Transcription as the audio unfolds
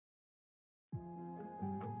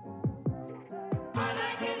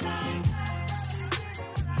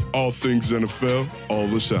All things NFL, all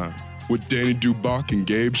the time. With Danny Dubach and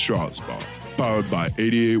Gabe Strasbaugh. Powered by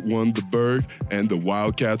 88.1 The Berg and the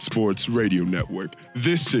Wildcat Sports Radio Network.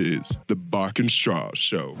 This is the Bach and Straw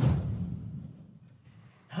Show.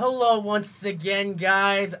 Hello once again,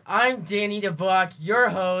 guys. I'm Danny DeBach, your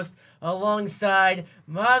host, alongside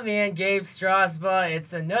my man Gabe Strasbaugh.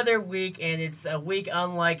 It's another week, and it's a week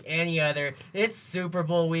unlike any other. It's Super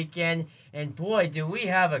Bowl weekend, and boy, do we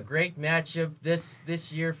have a great matchup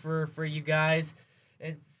this year for you guys.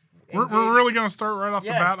 We're really going to start right off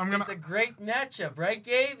the bat. It's a great matchup, right,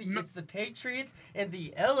 Gabe? It's the Patriots and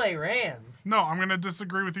the LA Rams. No, I'm going to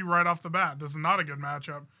disagree with you right off the bat. This is not a good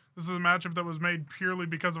matchup. This is a matchup that was made purely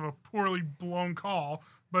because of a poorly blown call.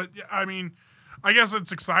 But, I mean, I guess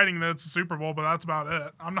it's exciting that it's a Super Bowl, but that's about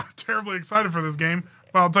it. I'm not terribly excited for this game,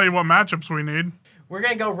 but I'll tell you what matchups we need. We're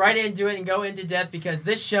going to go right into it and go into depth because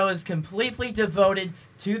this show is completely devoted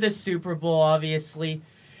to the Super Bowl, obviously.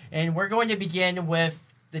 And we're going to begin with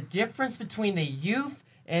the difference between the youth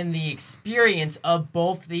and the experience of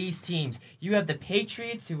both these teams. You have the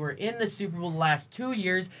Patriots, who were in the Super Bowl the last 2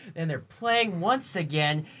 years, and they're playing once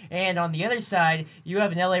again. And on the other side, you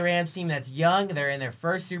have an LA Rams team that's young. They're in their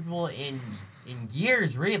first Super Bowl in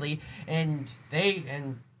years, really, and they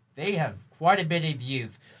have quite a bit of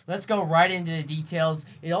youth. Let's go right into the details.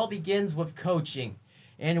 It all begins with coaching.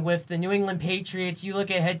 And with the New England Patriots, you look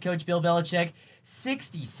at head coach Bill Belichick,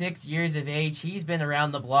 66 years of age. He's been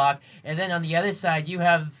around the block. And then on the other side, you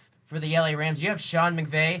have, for the LA Rams, you have Sean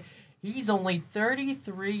McVay. He's only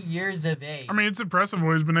 33 years of age. I mean, it's impressive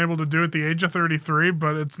what he's been able to do at the age of 33,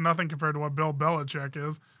 but it's nothing compared to what Bill Belichick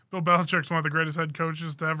is. Bill Belichick's one of the greatest head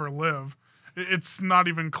coaches to ever live. It's not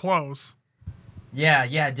even cleose.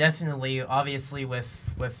 Yeah, definitely. Obviously,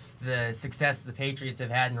 with the success the Patriots have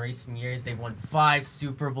had in recent years, they've won 5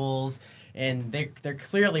 Super Bowls, and they're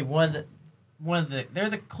clearly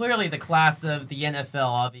clearly the class of the NFL.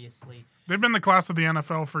 Obviously, they've been the class of the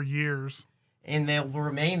NFL for years, and they'll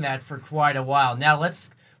remain that for quite a while. Now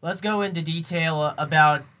let's go into detail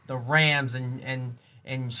about the Rams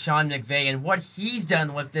and Sean McVay and what he's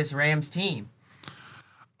done with this Rams team.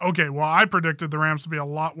 Okay, well, I predicted the Rams to be a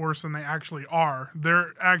lot worse than they actually are.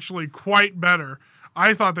 They're actually quite better.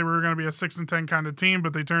 I thought they were going to be a 6-10 kind of team,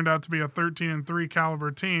 but they turned out to be a 13-3 caliber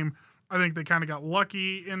team. I think they kind of got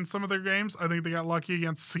lucky in some of their games. I think they got lucky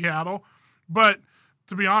against Seattle. But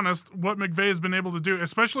to be honest, what McVay has been able to do,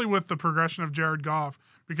 especially with the progression of Jared Goff,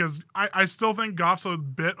 because I still think Goff's a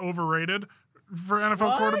bit overrated for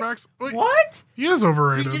NFL quarterbacks. What? He is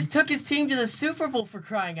overrated. He just took his team to the Super Bowl, for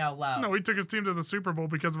crying out loud. No, he took his team to the Super Bowl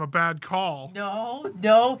because of a bad call.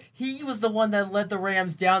 No. He was the one that led the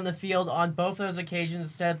Rams down the field on both those occasions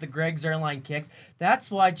instead of the Greg Zuerlein kicks. That's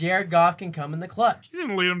why Jared Goff can come in the clutch. He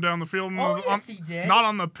didn't lead him down the field. Yes, he did. Not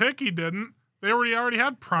on the pick, he didn't. They already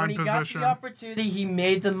had prime position. When he got the opportunity, he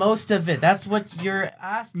made the most of it. That's what you're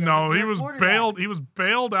asked. No, he was bailed. He was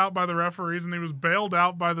bailed out by the referees, and he was bailed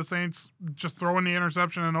out by the Saints just throwing the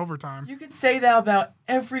interception in overtime. You could say that about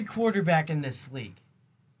every quarterback in this league.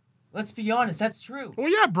 Let's be honest, that's true. Well,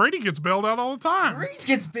 yeah, Brady gets bailed out all the time. Brady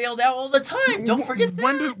gets bailed out all the time. Don't forget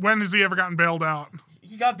that. When has he ever gotten bailed out?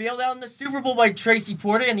 He got bailed out in the Super Bowl by Tracy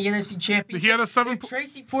Porter in the NFC Championship. He had a If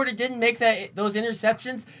Tracy Porter didn't make those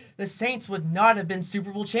interceptions, the Saints would not have been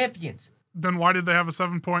Super Bowl champions. Then why did they have a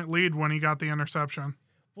 7-point lead when he got the interception?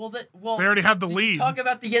 Well, they already had the lead. Talk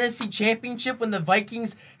about the NFC Championship when the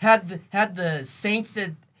Vikings had the Saints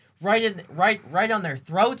right on their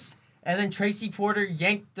throats, and then Tracy Porter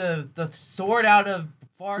yanked the sword out of.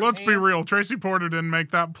 Let's be real. Tracy Porter didn't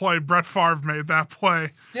make that play. Brett Favre made that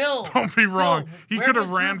play. Don't be wrong. He could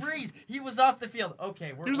have ran. Drew Brees? He was off the field.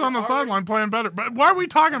 Okay, he was on the sideline playing better. But why are we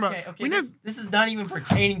talking about? Okay. This is not even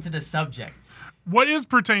pertaining to the subject. What is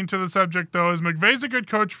pertaining to the subject, though, is McVay's a good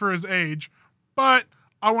coach for his age, but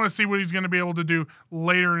I want to see what he's going to be able to do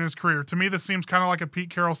later in his career. To me, this seems kind of like a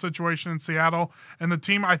Pete Carroll situation in Seattle, and the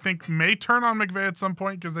team, I think, may turn on McVay at some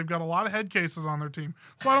point because they've got a lot of head cases on their team.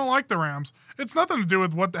 So I don't like the Rams. It's nothing to do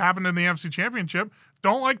with what happened in the NFC Championship.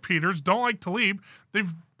 Don't like Peters. Don't like Talib.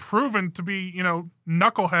 They've proven to be,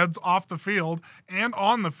 knuckleheads off the field and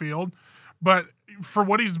on the field. But for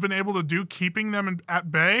what he's been able to do, keeping them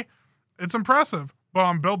at bay, it's impressive. But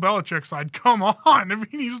on Bill Belichick's side, come on. I mean,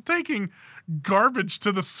 he's taking garbage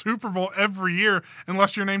to the Super Bowl every year,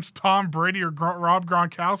 unless your name's Tom Brady or Rob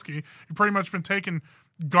Gronkowski. You've pretty much been taking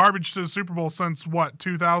garbage to the Super Bowl since,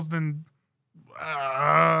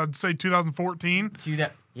 2014?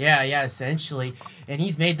 Yeah, essentially. And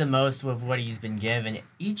he's made the most of what he's been given.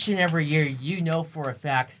 Each and every year, you know for a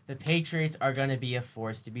fact the Patriots are going to be a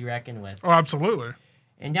force to be reckoned with. Oh, absolutely.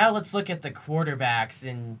 And now let's look at the quarterbacks.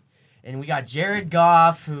 And And we got Jared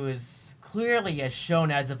Goff, who is clearly has shown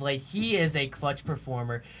as of late he is a clutch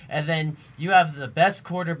performer. And then you have the best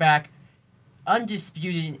quarterback,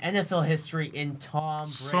 undisputed in NFL history, in Tom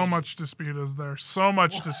Brady. So much dispute is there. So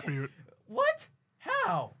much dispute. What?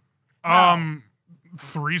 How?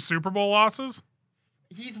 3 Super Bowl losses.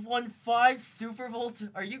 He's won 5 Super Bowls.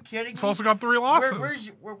 Are you kidding He's me? also got 3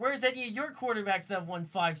 losses. Where's any of your quarterbacks that have won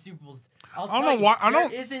 5 Super Bowls? I don't know why.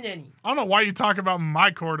 There isn't any. I don't know why you talk about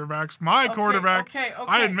my quarterbacks. My quarterback. Okay.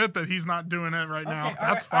 I admit that he's not doing it right now. all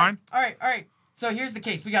That's right, fine. All right. So here's the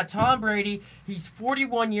case. We got Tom Brady. He's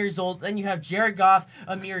 41 years old. Then you have Jared Goff,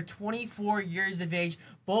 a mere 24 years of age.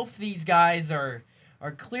 Both these guys are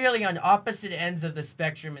clearly on opposite ends of the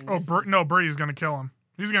spectrum. And No, Brady's going to kill him.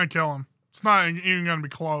 He's going to kill him. It's not even going to be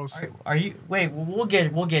close. Are you? Wait, we'll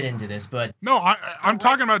get into this, but no, I'm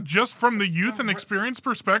talking about just from the youth and experience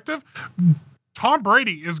perspective. Tom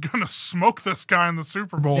Brady is going to smoke this guy in the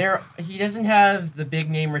Super Bowl. He doesn't have the big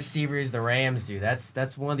name receivers the Rams do.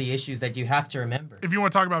 That's one of the issues that you have to remember. If you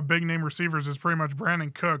want to talk about big name receivers, it's pretty much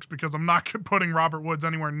Brandon Cooks, because I'm not putting Robert Woods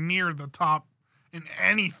anywhere near the top in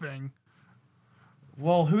anything.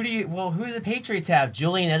 Well, who do the Patriots have?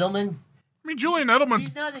 Julian Edelman? I mean, Julian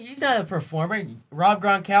Edelman's... He's not a performer. Rob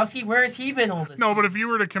Gronkowski, where has he been all this season? But if you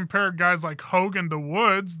were to compare guys like Hogan to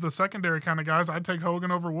Woods, the secondary kind of guys, I'd take Hogan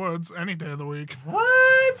over Woods any day of the week.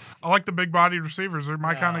 What? I like the big-bodied receivers. They're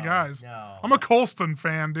my kind of guys. No. I'm a Colston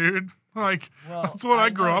fan, dude. That's what I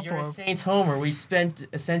grew up you're with. A Saints homer. We spent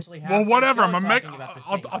essentially half whatever. the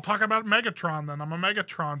show I'll talk about Megatron then. I'm a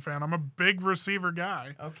Megatron fan. I'm a big receiver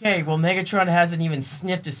guy. Okay, well, Megatron hasn't even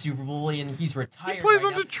sniffed a Super Bowl, and he's retired. He plays right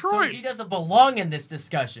on now, Detroit. So he doesn't belong in this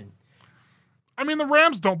discussion. I mean, the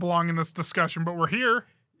Rams don't belong in this discussion, but we're here.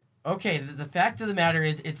 Okay, the fact of the matter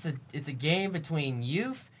is, it's a game between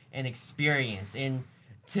youth and experience, and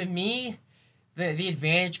to me, the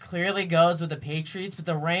advantage clearly goes with the Patriots, but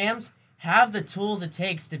the Rams have the tools it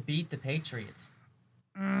takes to beat the Patriots.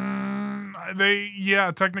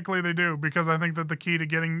 Technically they do, because I think that the key to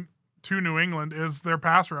getting to New England is their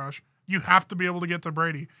pass rush. You have to be able to get to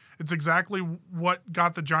Brady. It's exactly what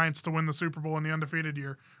got the Giants to win the Super Bowl in the undefeated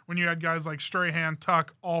year. When you had guys like Strahan,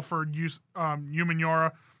 Tuck, Alford,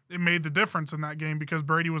 Umenyiora, it made the difference in that game because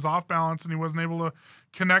Brady was off balance and he wasn't able to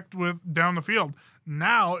connect with down the field.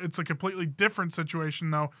 Now it's a completely different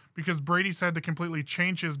situation, though, because Brady's had to completely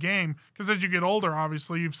change his game. Because as you get older,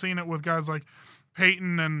 obviously, you've seen it with guys like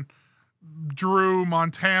Peyton and Drew,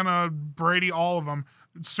 Montana, Brady, all of them.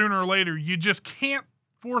 Sooner or later, you just can't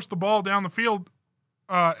force the ball down the field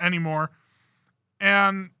anymore.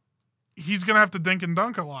 And he's going to have to dink and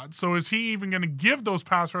dunk a lot. So is he even going to give those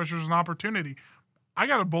pass rushers an opportunity? I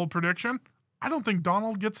got a bold prediction. I don't think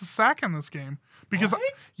Donald gets a sack in this game. Because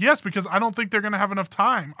I don't think they're going to have enough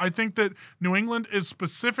time. I think that New England is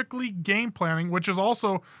specifically game planning, which is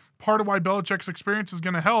also part of why Belichick's experience is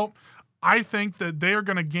going to help. I think that they are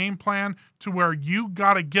going to game plan to where you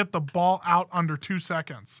got to get the ball out under 2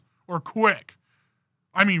 seconds or quick.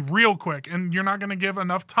 I mean, real quick. And you're not going to give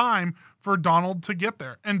enough time for Donald to get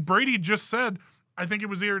there. And Brady just said, I think it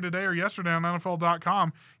was either today or yesterday on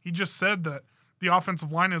NFL.com, he just said that the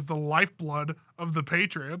offensive line is the lifeblood of the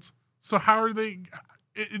Patriots. So how are they?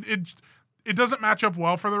 It doesn't match up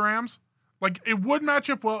well for the Rams. Like, it would match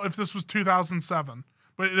up well if this was 2007.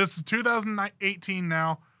 But this is 2018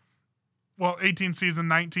 now. Well, 18 season,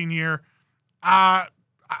 19 year. I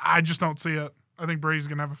just don't see it. I think Brady's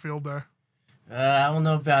going to have a field day. I don't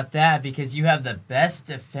know about that because you have the best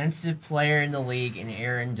defensive player in the league in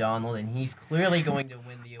Aaron Donald, and he's clearly going to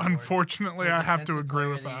win the award. Unfortunately, I have to agree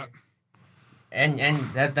with that. And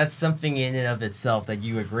that's something in and of itself that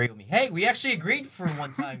you agree with me. Hey, we actually agreed for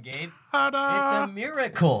one time, Gabe. Ta-da! It's a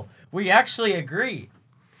miracle. We actually agree.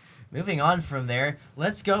 Moving on from there,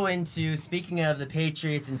 let's go into, speaking of the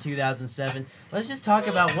Patriots in 2007, let's just talk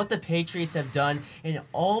about what the Patriots have done. And it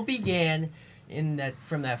all began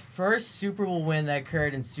from that first Super Bowl win that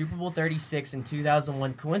occurred in Super Bowl 36 in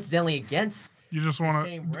 2001, coincidentally against the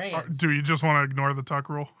same Rams. Do you just want to ignore the Tuck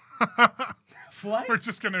rule? What? We're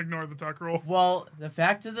just going to ignore the Tuck rule. Well, the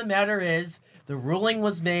fact of the matter is, the ruling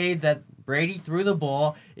was made that Brady threw the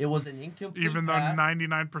ball. It was an incomplete Even though pass.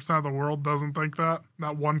 99% of the world doesn't think that.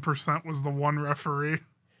 That 1% was the one referee.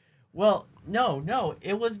 Well, no.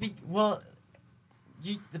 It was... the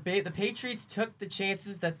Patriots took the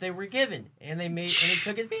chances that they were given, and they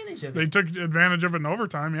took advantage of it. They took advantage of it in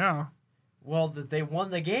overtime, yeah. Well, they won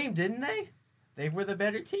the game, didn't they? They were the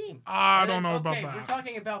better team. I don't know about that. We're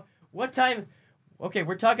talking about what time... Okay,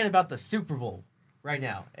 we're talking about the Super Bowl. right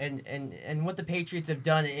now, and what the Patriots have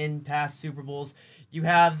done in past Super Bowls. You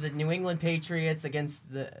have the New England Patriots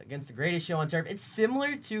against the greatest show on turf. It's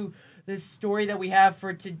similar to this story that we have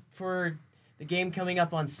for the game coming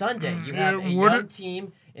up on Sunday. You have a young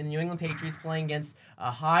team in the New England Patriots playing against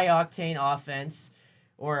a high octane offense,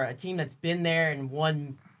 or a team that's been there and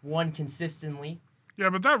won consistently. Yeah,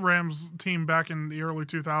 but that Rams team back in the early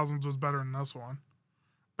 2000s was better than this one.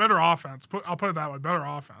 Better offense. I'll put it that way. Better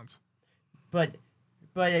offense. But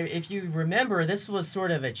if you remember, this was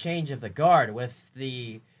sort of a change of the guard with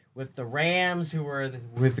the Rams, who were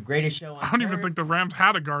with the greatest show on I don't turf. even think the Rams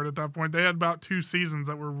had a guard at that point. They had about 2 seasons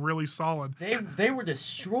that were really solid. They were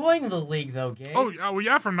destroying the league, though, Gabe. Oh, well,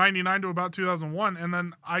 yeah, from 99 to about 2001. And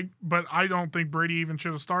then but I don't think Brady even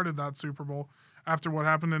should have started that Super Bowl after what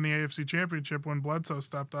happened in the AFC Championship when Bledsoe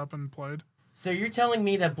stepped up and played. So you're telling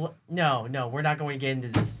me that no, we're not going to get into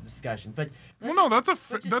this discussion. But well, no, that's a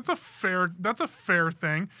fair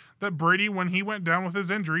thing that Brady, when he went down with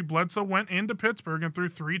his injury, Bledsoe went into Pittsburgh and threw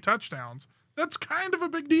 3 touchdowns. That's kind of a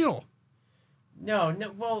big deal. No.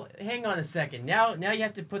 Well, hang on a second. Now you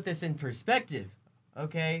have to put this in perspective,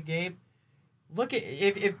 okay, Gabe? Look at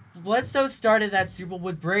if Bledsoe started that Super Bowl,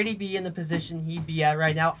 would Brady be in the position he'd be at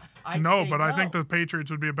right now? I think the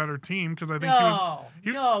Patriots would be a better team because I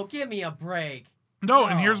think No, give me a break. No,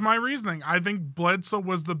 and here's my reasoning. I think Bledsoe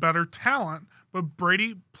was the better talent, but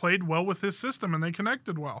Brady played well with his system and they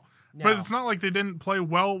connected well. No. But it's not like they didn't play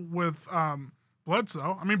well with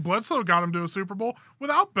Bledsoe. I mean, Bledsoe got him to a Super Bowl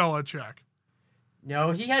without Belichick.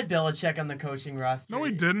 No, he had Belichick on the coaching roster. No,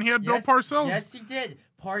 he didn't. He had Bill Parcells. Yes, he did.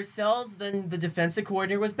 Parcells, then the defensive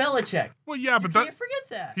coordinator was Belichick. Well, yeah, but you can't forget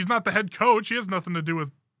that. He's not the head coach. He has nothing to do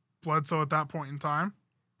with Bledsoe at that point in time.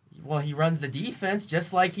 Well, he runs the defense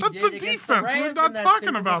just like he did against the Rams. That's the defense. We're not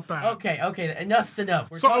talking about that. Okay, enough's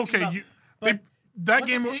enough. The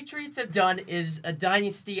Patriots have done is a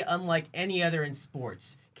dynasty unlike any other in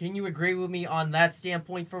sports. Can you agree with me on that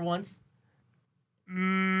standpoint for once?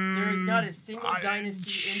 There is not a single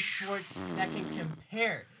dynasty in sports that can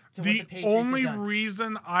compare to what the Patriots have done. The only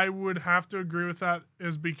reason I would have to agree with that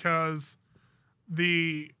is because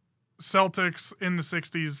the Celtics in the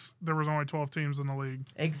 60s, there was only 12 teams in the league.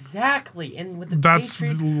 Exactly. And with the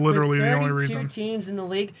Patriots, literally the only reason. 32 teams in the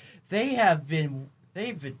league, they've been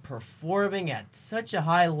performing at such a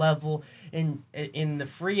high level in the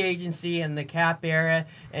free agency and the cap era,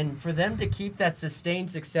 and for them to keep that sustained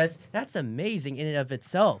success, that's amazing in and of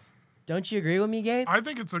itself. Don't you agree with me, Gabe? I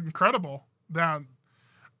think it's incredible that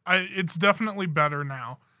it's definitely better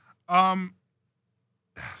now. I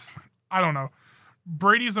don't know.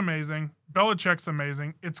 Brady's amazing. Belichick's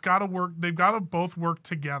amazing. It's got to work. They've got to both work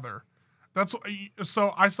together.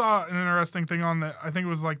 So I saw an interesting thing on I think it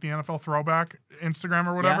was like the NFL Throwback Instagram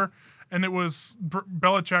or whatever, and it was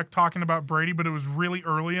Belichick talking about Brady, but it was really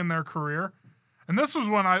early in their career. And this was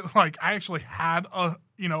when I actually had I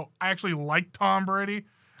actually liked Tom Brady,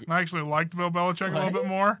 and I actually liked Bill Belichick a little bit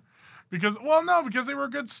more because they were a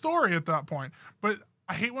good story at that point. But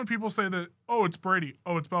I hate when people say that, oh, it's Brady,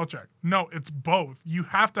 oh, it's Belichick. No, it's both. You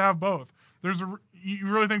have to have both. You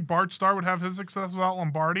really think Bart Starr would have his success without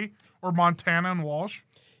Lombardi or Montana and Walsh?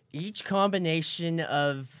 Each combination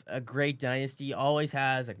of a great dynasty always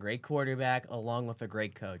has a great quarterback along with a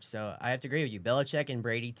great coach. So I have to agree with you. Belichick and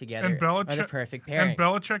Brady together are the perfect pairing. And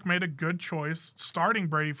Belichick made a good choice starting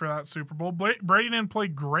Brady for that Super Bowl. Brady didn't play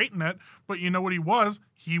great in it, but you know what he was?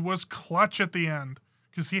 He was clutch at the end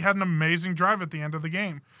because he had an amazing drive at the end of the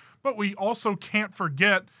game. But we also can't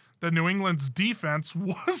forget that New England's defense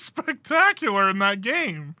was spectacular in that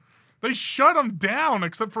game. They shut him down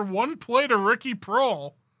except for one play to Ricky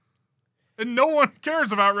Proehl. And no one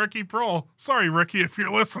cares about Ricky Proehl. Sorry, Ricky, if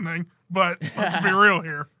you're listening, but let's be real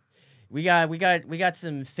here. We got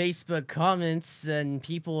some Facebook comments, and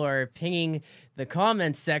people are pinging the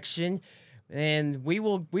comments section, and we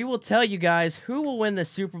will tell you guys who will win the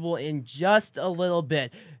Super Bowl in just a little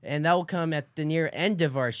bit, and that will come at the near end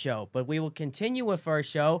of our show. But we will continue with our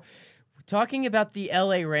show talking about the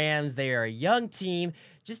LA Rams. They are a young team.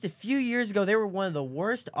 Just a few years ago, they were one of the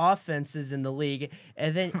worst offenses in the league.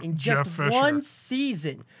 And then in just one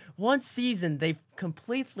season, they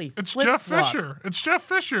completely It's flip-flopped. Jeff Fisher. It's Jeff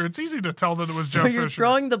Fisher. It's easy to tell that it was Jeff Fisher. So you're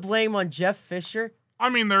throwing the blame on Jeff Fisher?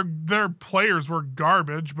 I mean, their players were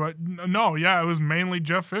garbage, but no, yeah, it was mainly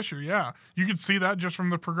Jeff Fisher, yeah. You could see that just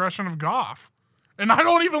from the progression of Goff. And I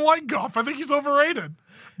don't even like Goff. I think he's overrated.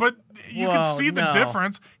 But you can see the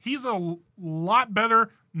difference. He's a lot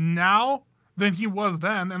better now than he was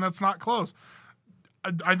then, and that's not close.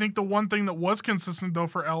 I think the one thing that was consistent, though,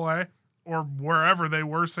 for LA, or wherever they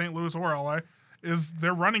were, St. Louis or LA, is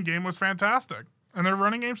their running game was fantastic. And their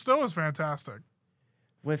running game still is fantastic.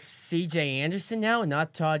 With C.J. Anderson now and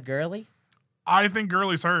not Todd Gurley? I think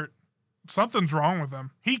Gurley's hurt. Something's wrong with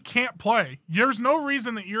him. He can't play. There's no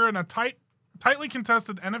reason that you're in a tightly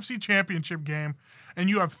contested NFC Championship game and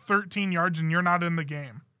you have 13 yards and you're not in the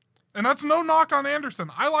game. And that's no knock on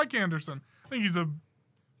Anderson. I like Anderson. I think he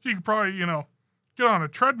could probably, get on a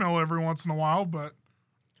treadmill every once in a while, but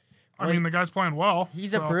I mean, the guy's playing well.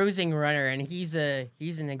 He's a bruising runner, and he's an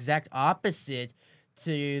exact opposite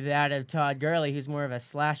to that of Todd Gurley, who's more of a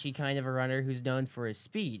slashy kind of a runner who's known for his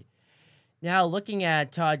speed. Now, looking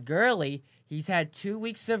at Todd Gurley, he's had 2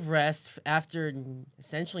 weeks of rest after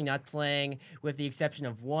essentially not playing with the exception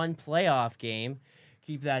of one playoff game.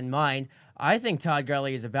 Keep that in mind. I think Todd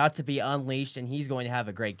Gurley is about to be unleashed, and he's going to have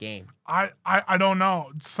a great game. I don't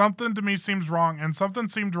know. Something to me seems wrong, and something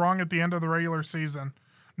seemed wrong at the end of the regular season.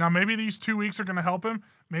 Now, maybe these 2 weeks are going to help him.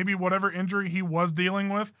 Maybe whatever injury he was dealing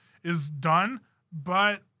with is done,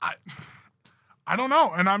 but I don't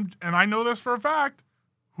know. And I know this for a fact.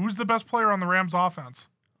 Who's the best player on the Rams offense?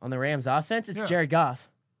 On the Rams offense, it's Jared Goff.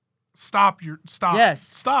 Stop. Yes.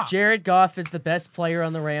 Stop. Jared Goff is the best player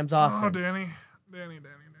on the Rams offense. Oh, Danny.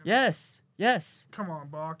 Yes. Come on,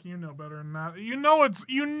 Bach. You know better than that. You know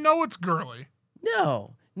it's Gurley.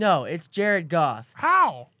 No, it's Jared Goff.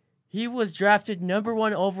 How? He was drafted number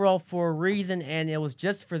 1 overall for a reason, and it was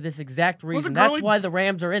just for this exact reason. Gurley, that's why the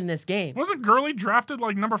Rams are in this game. Wasn't Gurley drafted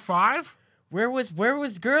like number 5? Where was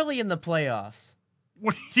Gurley in the playoffs?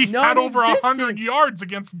 He had over 100 yards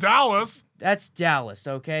against Dallas. That's Dallas,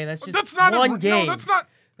 okay? That's not one game. No, that's not.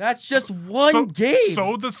 That's just one game.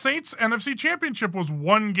 So the Saints NFC Championship was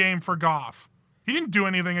one game for Goff. He didn't do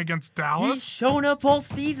anything against Dallas. He's shown up all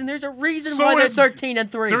season. There's a reason why they're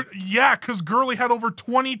 13-3. Yeah, because Gurley had over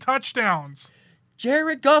 20 touchdowns.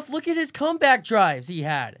 Jared Goff, look at his comeback drives he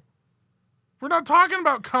had. We're not talking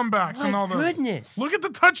about comebacks and all those. My goodness. Look at the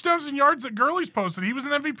touchdowns and yards that Gurley's posted. He was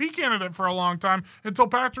an MVP candidate for a long time until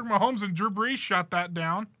Patrick Mahomes and Drew Brees shut that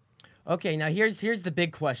down. Okay, now here's the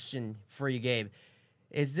big question for you, Gabe.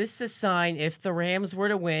 Is this a sign, if the Rams were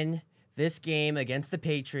to win this game against the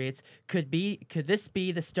Patriots, could this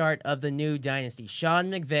be the start of the new dynasty?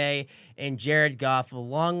 Sean McVay and Jared Goff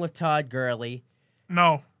along with Todd Gurley?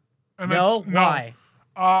 No. No? Why?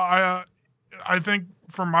 I think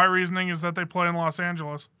for my reasoning is that they play in Los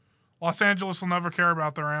Angeles. Los Angeles will never care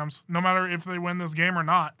about the Rams, no matter if they win this game or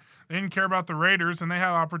not. They didn't care about the Raiders, and they had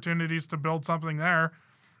opportunities to build something there,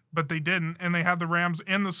 but they didn't. And they had the Rams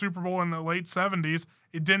in the Super Bowl in the late 70s.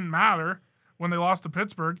 It didn't matter when they lost to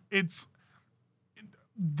Pittsburgh.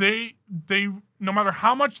 They no matter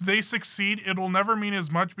how much they succeed, it will never mean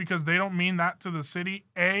as much because they don't mean that to the city,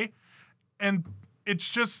 and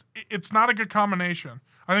it's not a good combination.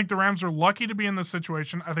 I think the Rams are lucky to be in this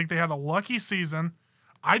situation. I think they had a lucky season.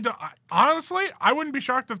 Honestly, I wouldn't be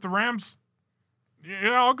shocked if the Rams,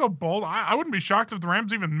 I'll go bold. I wouldn't be shocked if the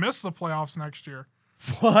Rams even miss the playoffs next year.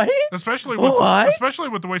 What? Especially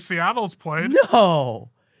with the way Seattle's played.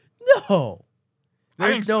 No.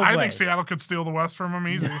 I think Seattle could steal the West from them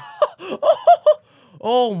easy.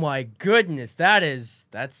 Oh my goodness, that's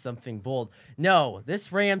something bold. No,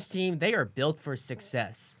 this Rams team, they are built for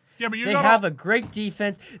success. Yeah, but they have a great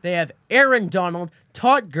defense. They have Aaron Donald,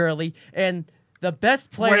 Todd Gurley, and the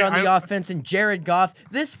best player on the offense in Jared Goff.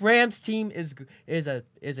 This Rams team is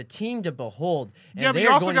a team to behold, and they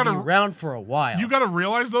are going to be around for a while. You got to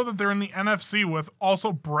realize, though, that they're in the NFC with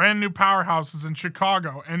also brand new powerhouses in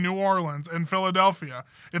Chicago and New Orleans and Philadelphia.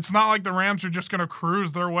 It's not like the Rams are just going to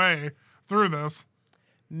cruise their way through this.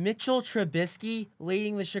 Mitchell Trubisky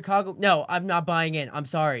leading the Chicago. No, I'm not buying in. I'm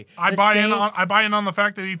sorry. I buy in on the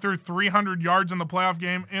fact that he threw 300 yards in the playoff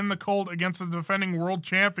game in the cold against the defending world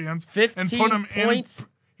champions 15 and put him points.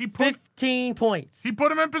 15 points. He put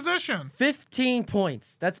him in position. 15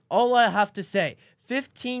 points. That's all I have to say.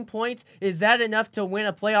 15 points. Is that enough to win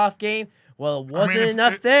a playoff game? Well, it wasn't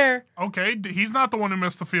enough there. Okay, he's not the one who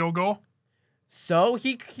missed the field goal. So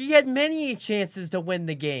he had many chances to win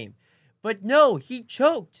the game. But no, he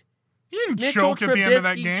choked. He didn't choke at the end of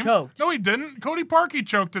that game. Choked. No, he didn't. Cody Parkey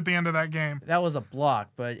choked at the end of that game. That was a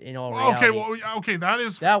block, but in all reality. I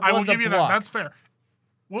will give you that. That's fair.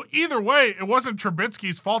 Well, either way, it wasn't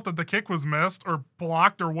Trubisky's fault that the kick was missed or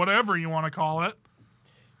blocked or whatever you want to call it.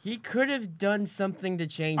 He could have done something to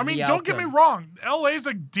change the outcome. Don't get me wrong. LA's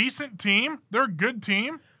a decent team. They're a good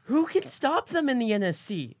team. Who can stop them in the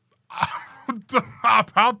NFC?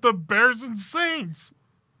 About the Bears and Saints.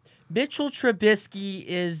 Mitchell Trubisky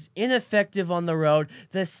is ineffective on the road.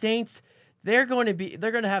 The Saints, they're going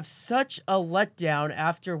to have such a letdown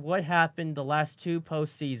after what happened the last 2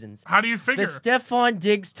 postseasons. How do you figure? The Stephon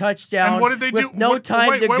Diggs touchdown and what did they with do? no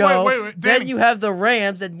time to go. Wait, then Danny. you have the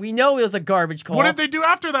Rams, and we know it was a garbage call. What did they do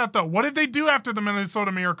after that, though? What did they do after the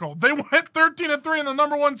Minnesota Miracle? They went 13-3 in the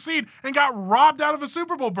number 1 seed and got robbed out of a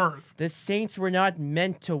Super Bowl berth. The Saints were not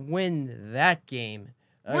meant to win that game.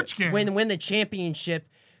 Which game? Win the championship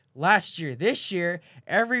last year. This year,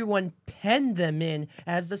 everyone penned them in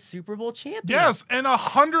as the Super Bowl champion. Yes, and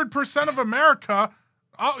 100% of America,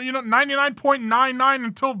 99.99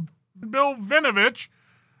 until Bill Vinovich,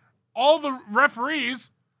 all the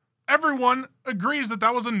referees, everyone agrees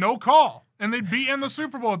that was a no call, and they'd be in the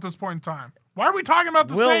Super Bowl at this point in time. Why are we talking about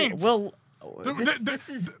the Saints?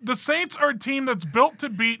 The Saints are a team that's built to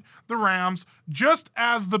beat the Rams just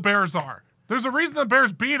as the Bears are. There's a reason the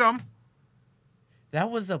Bears beat them. That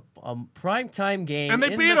was a primetime game and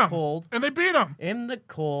they in beat the them. cold. And they beat them. In the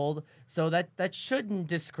cold, so that shouldn't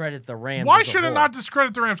discredit the Rams. Why should it not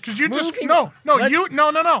discredit the Rams? Because you no.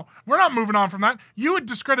 We're not moving on from that. You would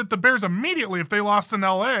discredit the Bears immediately if they lost in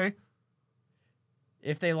L.A.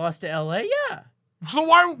 If they lost to L.A., yeah. So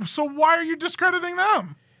why are you discrediting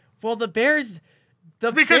them? Well, the Bears.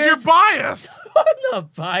 Because you're biased. I'm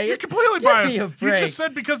not biased. You're completely biased. Give me a break. You just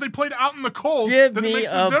said because they played out in the cold Give that it me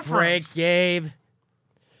makes a difference. break, Gabe.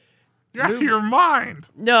 You're out of your mind.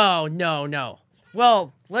 No.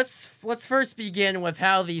 Well, let's first begin with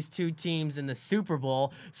how these two teams in the Super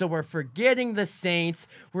Bowl. So we're forgetting the Saints,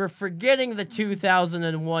 we're forgetting the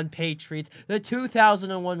 2001 Patriots, the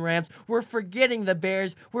 2001 Rams, we're forgetting the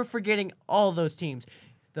Bears, we're forgetting all those teams.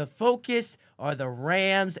 The focus are the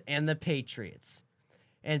Rams and the Patriots.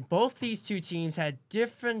 And both these two teams had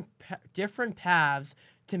different paths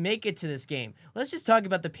to make it to this game. Let's just talk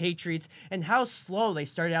about the Patriots and how slow they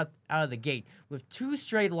started out of the gate with 2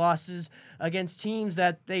 straight losses against teams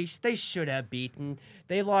that they should have beaten.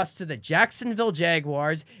 They lost to the Jacksonville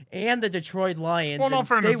Jaguars and the Detroit Lions. Well, no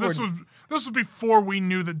fairness, this was before we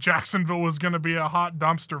knew that Jacksonville was going to be a hot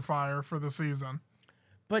dumpster fire for the season.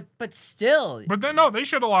 But still. But then, no, they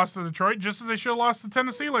should have lost to Detroit just as they should have lost to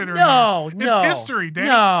Tennessee later. No. It's history, Dan.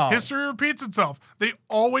 No. History repeats itself. They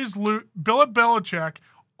always lose. Bill Belichick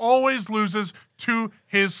always loses to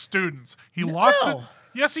his students. He lost it.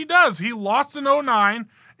 Yes, he does. He lost in 2009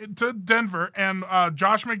 to Denver and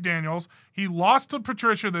Josh McDaniels. He lost to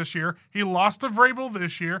Patricia this year. He lost to Vrabel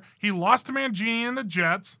this year. He lost to Mangini and the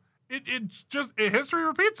Jets. History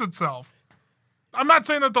repeats itself. I'm not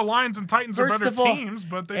saying that the Lions and Titans are better teams,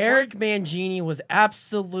 but Eric Mangini was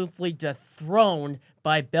absolutely dethroned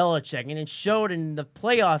by Belichick, and it showed in the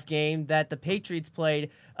playoff game that the Patriots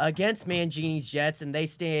played against Mangini's Jets, and they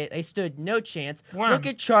stood no chance. Look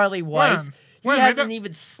at Charlie Weiss. He hasn't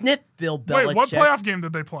even sniffed Bill Belichick. Wait, what playoff game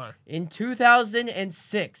did they play? In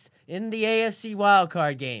 2006, in the AFC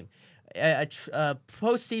wildcard game. A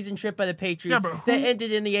postseason trip by the Patriots that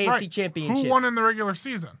ended in the AFC Championship. Who won in the regular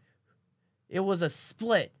season? It was a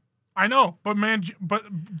split. I know, but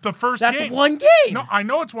the first game. That's one game. No, I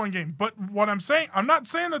know it's one game, but what I'm saying, I'm not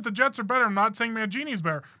saying that the Jets are better. I'm not saying Mangini's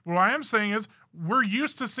better. What I am saying is we're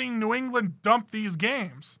used to seeing New England dump these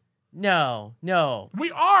games. No.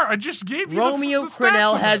 We are. I just gave you Romeo the stats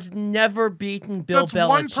Crennel of it. has never beaten Bill That's Belichick.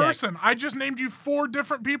 one person. I just named you 4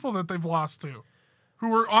 different people that they've lost to who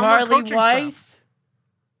were on their coaching Weiss. staff.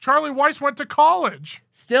 Charlie Weiss went to college.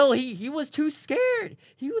 Still, he was too scared.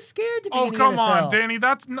 He was scared to be in the come NFL. on, Danny.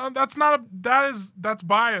 That's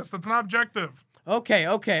bias. That's not objective. Okay.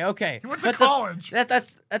 He went to college.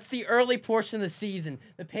 That's the early portion of the season.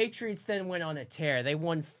 The Patriots then went on a tear. They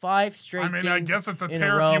won 5 straight games. I guess it's a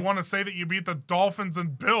tear if you want to say that you beat the Dolphins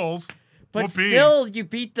and Bills. But still, you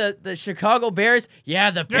beat the Chicago Bears. Yeah,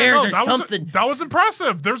 the Bears are something. That was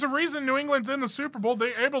impressive. There's a reason New England's in the Super Bowl.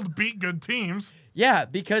 They're able to beat good teams. Yeah,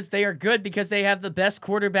 because they are good because they have the best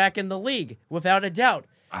quarterback in the league, without a doubt.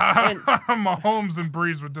 Mahomes and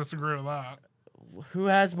Breeze would disagree with that. Who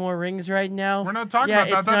has more rings right now? We're not talking about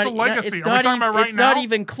that. That's a legacy. Are we talking about right now? It's not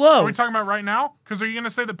even close. Are we talking about right now? Because are you going to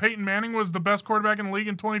say that Peyton Manning was the best quarterback in the league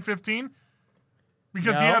in 2015?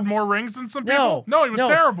 Because he had more rings than some people? No, he was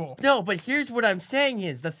terrible. No, but here's what I'm saying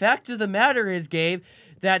is, the fact of the matter is, Gabe,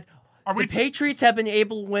 that the Patriots have been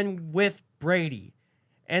able to win with Brady.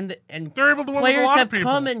 And they're able to win players with a lot have of people.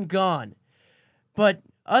 come and gone. But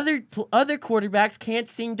other quarterbacks can't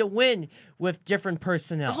seem to win with different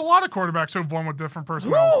personnel. There's a lot of quarterbacks who've won with different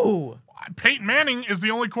personnel. Ooh. Peyton Manning is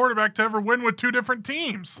the only quarterback to ever win with 2 different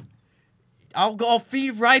teams. I'll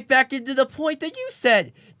feed right back into the point that you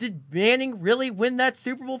said. Did Manning really win that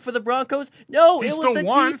Super Bowl for the Broncos? No, it was the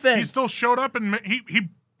defense. He still showed up and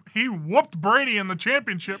he whooped Brady in the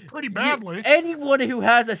championship pretty badly. Anyone who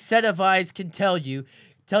has a set of eyes can tell you,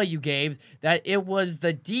 Gabe, that it was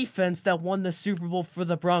the defense that won the Super Bowl for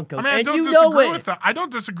the Broncos. I mean, and I don't disagree with that. I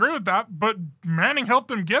don't disagree with that, but Manning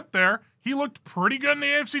helped him get there. He looked pretty good in the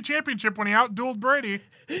AFC Championship when he outdueled Brady.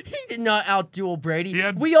 He did not outduel Brady. He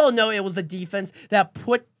had- We all know it was the defense that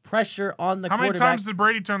put pressure on the How quarterback. many times did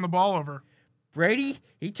Brady turn the ball over? Brady,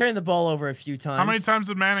 he turned the ball over a few times. How many times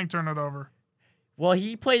did Manning turn it over? Well,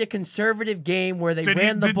 he played a conservative game where they Did he-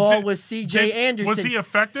 ran the did- ball did- with C.J. Anderson. Was he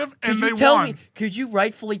effective? And Could they you tell won. me? Could you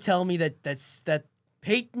rightfully tell me that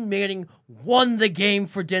Peyton Manning won the game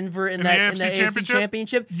for Denver in the AFC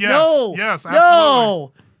Championship? Yes, No. yes,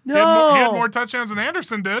 No. No. He had more touchdowns than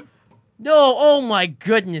Anderson did. No. Oh my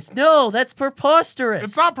goodness. No. That's preposterous.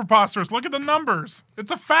 It's not preposterous. Look at the numbers.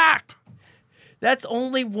 It's a fact. That's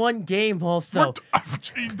only one game. Also,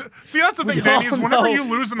 See, that's the thing, We Danny, is all whenever know- you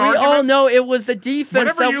lose an we argument, all know it was the defense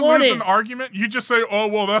whenever that you won lose it. an argument, you just say, "Oh,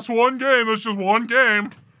 well, that's one game. That's just one game."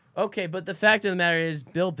 Okay, but the fact of the matter is,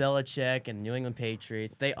 Bill Belichick and New England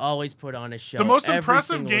Patriots, they always put on a show. The most every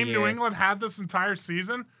impressive single game year. New England had this entire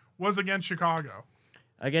season was against Chicago.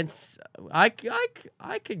 Against, I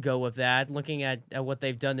could go with that, looking at what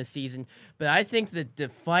they've done this season. But I think the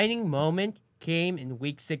defining moment came in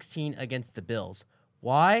Week 16 against the Bills.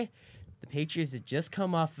 Why? The Patriots had just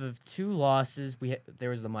come off of 2 losses.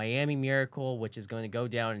 There was the Miami Miracle, which is going to go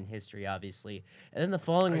down in history, obviously. And then the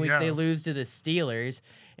following week, they guess. lose to the Steelers,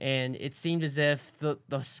 and it seemed as if the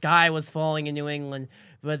sky was falling in New England.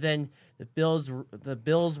 But then the Bills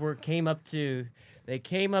came up to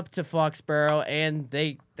Foxborough, and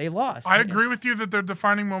they lost. I agree with you that their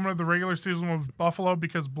defining moment of the regular season was Buffalo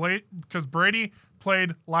because Brady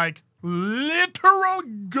played like literal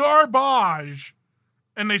garbage,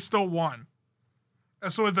 and they still won.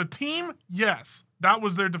 And so as a team, yes, that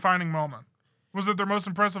was their defining moment. Was it their most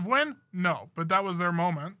impressive win? No, but that was their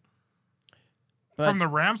moment. But- From the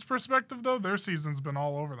Rams' perspective, though, their season's been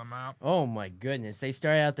all over the map. Oh my goodness! They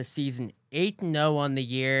started out the season 8-0 on the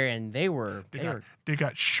year, and they They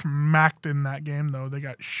got smacked in that game, though. They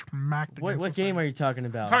got smacked. What against the game are you Saints. talking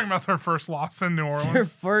about? Talking about their first loss in New Their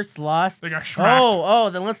Orleans. first loss. They got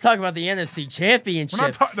smacked. Then let's talk about the NFC Championship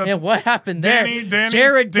that's- and what happened there. Danny,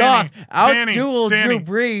 Jared Goff Danny, outdueled Danny.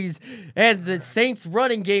 Drew Brees, and the Saints'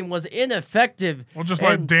 running game was ineffective. We'll just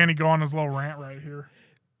let And- Danny go on his little rant right here.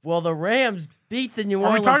 Well, the Rams beat the New Are we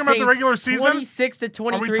Orleans talking about the Saints regular season?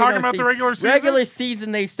 26-23. Are we talking about the regular season? Regular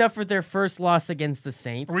season, they suffered their first loss against the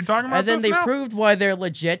Saints. Are we talking about And then this they now? proved why they're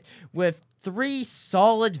legit with 3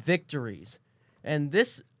 solid victories. And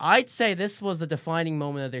I'd say this was the defining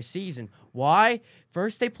moment of their season. Why?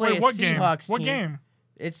 First, they play Wait, a what game? Seahawks What team. game?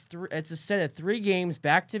 It's a set of 3 games,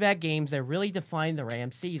 back-to-back games that really define the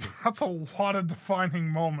Rams season. That's a lot of defining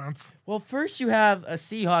moments. Well, first you have a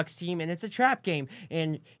Seahawks team, and it's a trap game.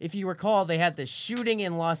 And if you recall, they had the shooting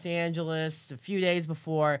in Los Angeles a few days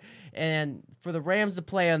before, and for the Rams to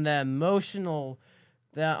play on that emotional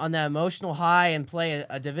high and play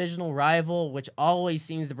a divisional rival, which always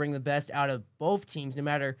seems to bring the best out of both teams, no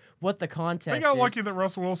matter what the contest They got is. lucky that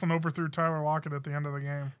Russell Wilson overthrew Tyler Lockett at the end of the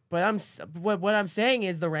game. But what I'm saying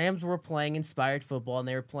is the Rams were playing inspired football, and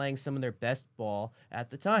they were playing some of their best ball at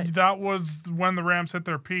the time. That was when the Rams hit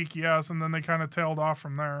their peak, yes, and then they kind of tailed off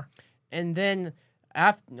from there. And then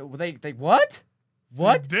after they what?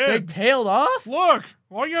 What? They did. They tailed off? Look,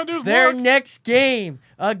 all you gotta do is Their look. next game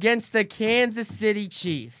against the Kansas City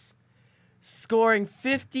Chiefs, scoring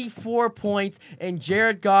 54 points, and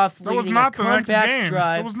Jared Goff That was leading not a the next comeback game.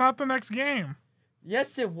 drive. It was not the next game.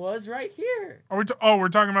 Yes, it was right here. We're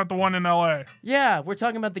talking about the one in L.A. Yeah, we're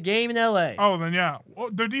talking about the game in L.A. Oh, then yeah. Well,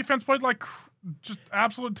 their defense played like just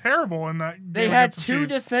absolute terrible in that game. They had against the 2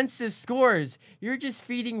 Chiefs. defensive scores. You're just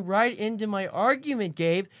feeding right into my argument,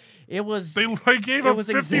 Gabe. It was. They gave it up was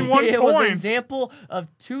 51 It was an points. example of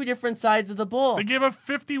 2 different sides of the ball. They gave up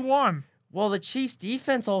 51. Well, the Chiefs'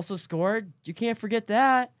 defense also scored. You can't forget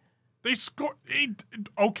that. They scored.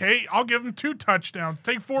 Okay, I'll give them 2 touchdowns.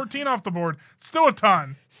 Take 14 off the board. Still a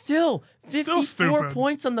ton. Still, 54 stupid.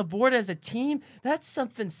 points on the board as a team. That's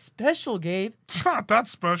something special, Gabe. It's not that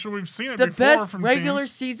special. We've seen it The before best from regular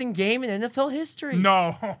teams. season game in NFL history.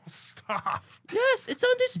 No, stop. Yes, it's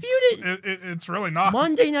undisputed. It's really not.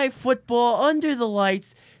 Monday Night Football, under the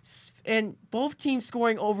lights, and both teams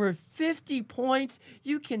scoring over 50 points.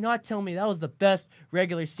 You cannot tell me that was the best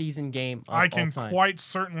regular season game of I all can time. quite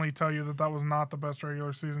certainly tell you that was not the best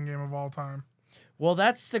regular season game of all time. Well,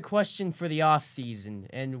 that's the question for the offseason,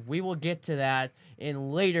 and we will get to that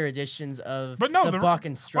in later editions of the Buck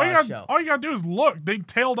and Straw Show. All you got to do is look. They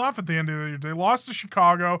tailed off at the end of the year. They lost to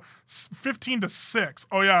Chicago 15-6.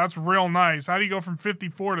 Oh, yeah, that's real nice. How do you go from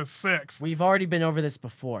 54-6? We've already been over this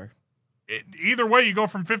before. Either way, you go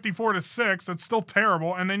from 54-6. That's still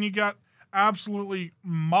terrible. And then you got absolutely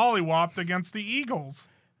mollywopped against the Eagles.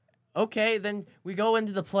 Okay, then we go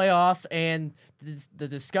into the playoffs, and the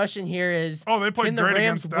discussion here is, they played can the great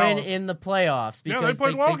Rams against win Dallas. in the playoffs? Yeah, they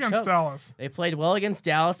played well against Dallas. They played well against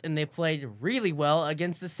Dallas, and they played really well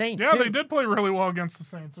against the Saints, Yeah, too. they did play really well against the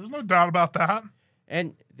Saints. There's no doubt about that.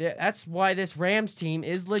 And that's why this Rams team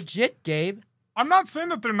is legit, Gabe. I'm not saying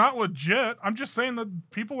that they're not legit. I'm just saying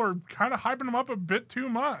that people are kind of hyping them up a bit too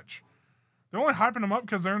much. They're only hyping them up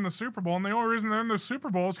because they're in the Super Bowl, and the only reason they're in the Super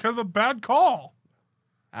Bowl is because of a bad call.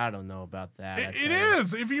 I don't know about that. It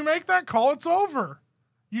is. If you make that call, it's over.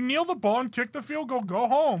 You kneel the ball and kick the field goal. Go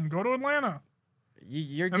home. Go to Atlanta.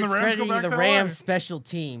 You're And the Rams discrediting go back the to Rams LA. special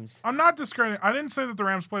teams. I'm not discrediting. I didn't say that the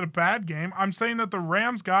Rams played a bad game. I'm saying that the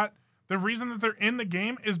Rams got the reason that they're in the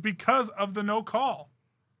game is because of the no call.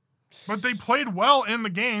 But they played well in the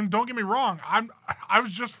game. Don't get me wrong. I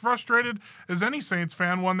was just frustrated as any Saints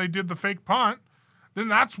fan when they did the fake punt. Then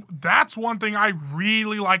that's one thing I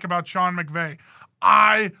really like about Sean McVay.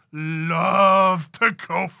 I love to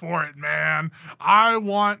go for it, man. I'm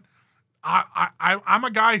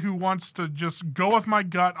a guy who wants to just go with my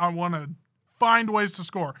gut. I want to find ways to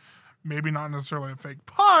score. Maybe not necessarily a fake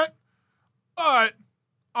punt, but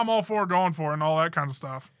I'm all for going for it and all that kind of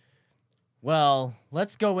stuff. Well,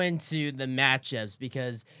 let's go into the matchups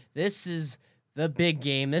because this is the big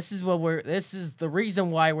game. This is the reason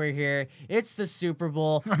why we're here. It's the Super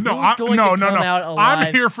Bowl. No, Who's going to come out alive?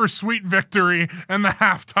 I'm here for sweet victory and the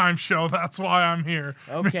halftime show. That's why I'm here.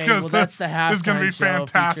 Okay, because well, that's the halftime is going to be show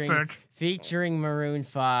fantastic. Featuring Maroon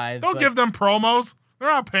 5. Don't give them promos. They're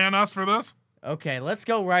not paying us for this. Okay, let's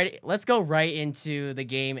go right into the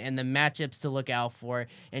game and the matchups to look out for.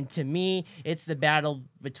 And to me, it's the battle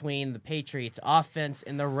between the Patriots offense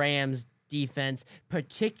and the Rams defense,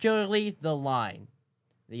 particularly the line.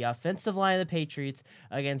 The offensive line of the Patriots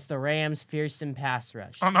against the Rams' fearsome pass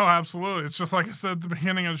rush. Oh, no, absolutely. It's just like I said at the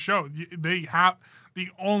beginning of the show. The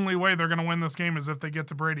only way they're going to win this game is if they get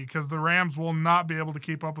to Brady, because the Rams will not be able to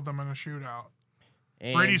keep up with them in a shootout.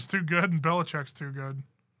 And Brady's too good and Belichick's too good.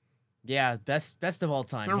 yeah, best of all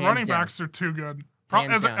time. Their hands running down. backs are too good.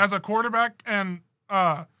 Hands down. As a quarterback and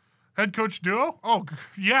head coach duo? Oh,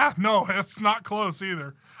 yeah, no, it's not close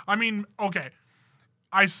either. I mean, okay,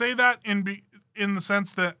 I say that in the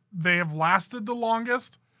sense that they have lasted the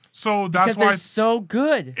longest, so that's because why they're so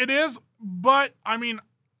good. it is. But I mean,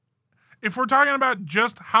 if we're talking about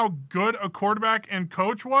just how good a quarterback and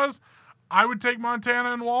coach was, I would take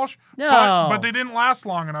Montana and Walsh. No. but they didn't last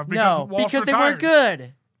long enough because Walsh because they retired. weren't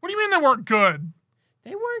good. What do you mean they weren't good?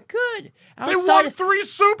 They weren't good. They won 3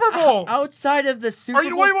 Super Bowls. Outside of the Super Are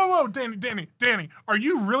you Bowl. wait, Danny? Are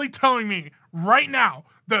you really telling me right now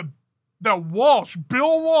that Walsh,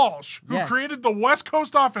 Bill Walsh, who Yes. created the West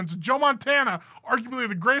Coast offense, Joe Montana, arguably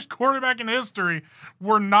the greatest quarterback in history,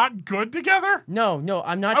 were not good together? No,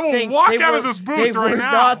 I'm not I will saying walk they out were, of this booth they right were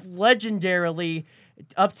now. not legendarily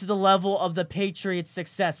up to the level of the Patriots'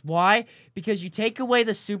 success. Why? Because you take away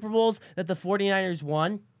the Super Bowls that the 49ers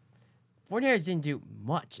won. 49ers didn't do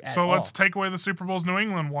much at all. So let's take away the Super Bowls New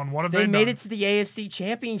England won. What have They they made done? it to the AFC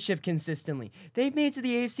Championship consistently. They've made it to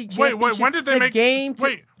the AFC Wait, Championship. when did they make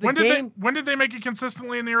when did they they make it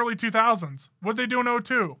consistently in the early 2000s? What did they do in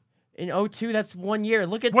 02? in 02? That's 1 year.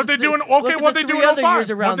 Look at What they do in look at what the they do three in other 05? years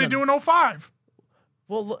around What they them. do in 05?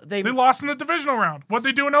 Well, They lost in the divisional round. What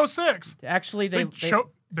they do in 06? actually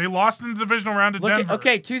They lost in the divisional round to look at, Denver.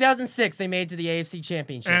 okay, 2006 they made it to the AFC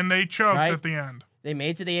Championship. And they choked Right? at the end. They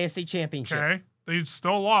made it to the AFC Championship. Okay. They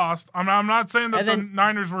still lost. I'm not saying that And the then-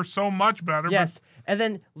 Niners were so much better. Yes, and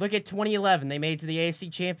then look at 2011. They made it to the AFC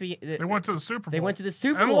Champion. But they went to the Super Bowl. They went to the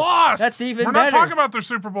Super and Bowl. lost. That's even We're better. not talking about their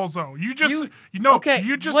Super Bowls though. You just okay,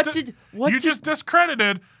 You just what did- just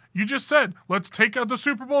discredited. You just said let's take the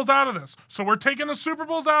Super Bowls out of this. So we're taking the Super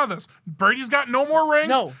Bowls out of this. Brady's got no more rings.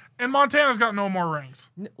 No. And Montana's got no more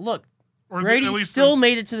rings. Look, Or at Brady least still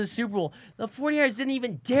made it to the Super Bowl. The 49ers didn't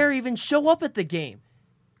even dare even show up at the game.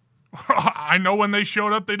 I know when they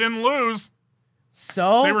showed up, they didn't lose.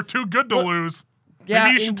 So They were too good to lose. yeah,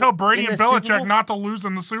 Maybe you should tell Brady in and the Super Belichick Bowl, not to lose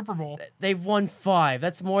in the Super Bowl. They've won 5.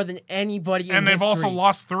 That's more than anybody in And they've also history.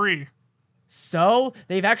 lost 3. So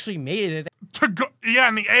they've actually made it. To go, yeah,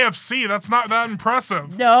 in the AFC, that's not that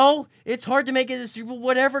impressive. No, it's hard to make it to the Super Bowl,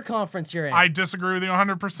 whatever conference you're in. I disagree with you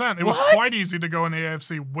 100%. It was What? quite easy to go in the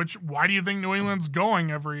AFC. Why do you think New England's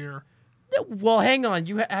going every year? Well, hang on.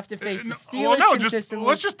 You have to face the Steelers consistently.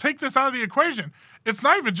 Let's just take this out of the equation. It's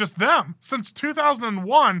not even just them. Since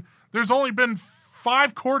 2001, there's only been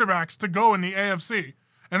 5 quarterbacks to go in the AFC,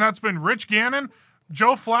 and that's been Rich Gannon,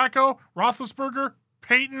 Joe Flacco, Roethlisberger,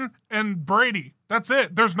 Peyton, and Brady. That's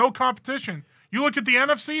it. There's no competition. You look at the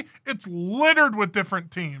NFC, it's littered with different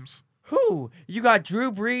teams. Who? You got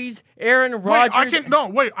Drew Brees, Aaron Rodgers.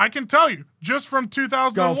 I can tell you. Just from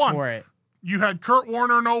 2001. Go for it. You had Kurt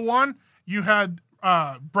Warner in 01. You had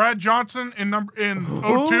Brad Johnson in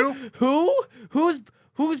 02.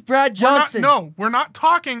 Who's Brad Johnson? We're not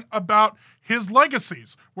talking about his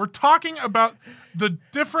legacies. We're talking about the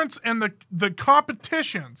difference and the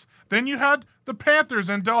competitions. Then you had the Panthers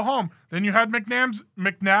and Del Home. Then you had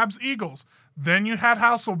McNabb's Eagles. Then you had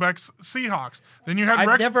Hasselbeck's Seahawks. Then you had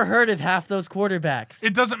I've never heard of half those quarterbacks.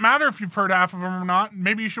 It doesn't matter if you've heard half of them or not.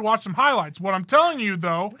 Maybe you should watch some highlights. What I'm telling you,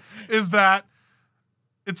 though, is that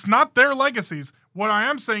it's not their legacies. What I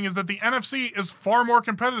am saying is that the NFC is far more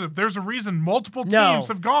competitive. There's a reason multiple teams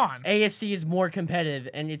have gone. AFC is more competitive,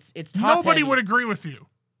 and it's top Nobody heavy. would agree with you.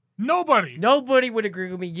 Nobody would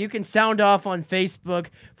agree with me. You can sound off on Facebook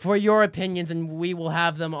for your opinions, and we will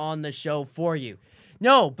have them on the show for you.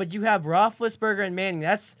 No, but you have Roethlisberger and Manning.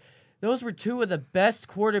 Those were 2 of the best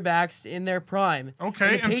quarterbacks in their prime.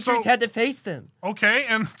 Okay, and the Patriots had to face them. Okay,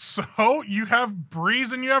 and so you have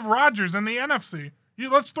Breeze and you have Rodgers in the NFC.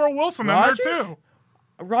 Let's throw Wilson in there too.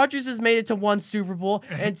 Rodgers has made it to 1 Super Bowl,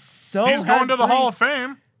 and so he's going to the Hall of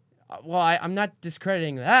Fame. Well, I'm not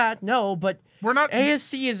discrediting that. No, but we're not.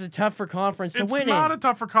 AFC is a tougher conference to win in. It's not a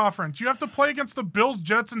tougher conference. You have to play against the Bills,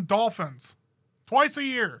 Jets, and Dolphins twice a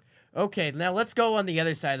year. Okay, now let's go on the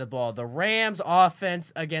other side of the ball. The Rams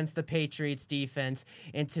offense against the Patriots defense.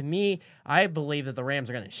 And to me, I believe that the Rams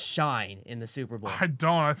are going to shine in the Super Bowl. I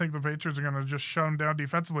don't. I think the Patriots are going to just shut them down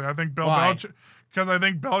defensively. I think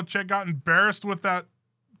Belichick got embarrassed with that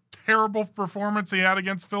terrible performance he had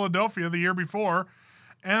against Philadelphia the year before.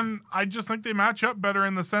 And I just think they match up better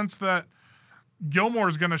in the sense that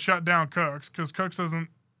Gilmore's going to shut down Cooks because Cooks isn't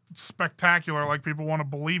spectacular like people want to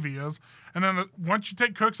believe he is. And then once you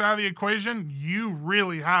take Cooks out of the equation, you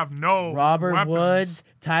really have no Robert weapons. Woods,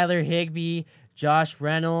 Tyler Higbee, Josh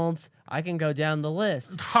Reynolds. I can go down the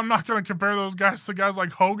list. I'm not going to compare those guys to guys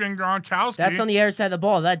like Hogan, Gronkowski. That's on the other side of the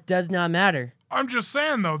ball. That does not matter. I'm just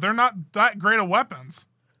saying, though, they're not that great of weapons.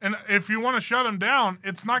 And if you want to shut them down,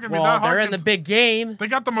 it's not going to be that hard. They're in the big game. They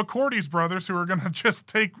got the McCourty's brothers who are going to just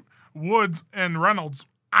take Woods and Reynolds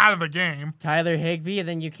out of the game. Tyler Higbee, and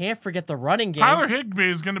then you can't forget the running game. Tyler Higbee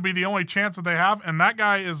is going to be the only chance that they have, and that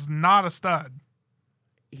guy is not a stud.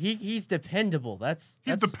 He's dependable.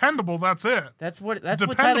 He's dependable. That's it. That's what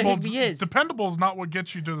Tyler Higbee is. Dependable is not what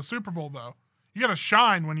gets you to the Super Bowl, though. You got to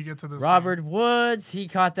shine when you get to this. Robert Woods, he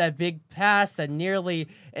caught that big pass that nearly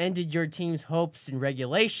ended your team's hopes in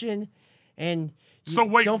regulation. And so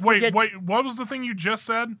wait. What was the thing you just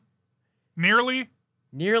said? Nearly.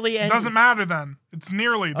 Nearly ended. Doesn't matter then. It's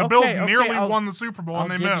nearly. The Bills nearly won the Super Bowl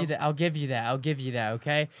and they missed. I'll give you that.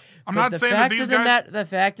 Okay. I'm not saying that these guys. The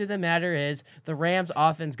fact of the matter is, the Rams'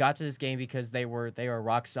 offense got to this game because they were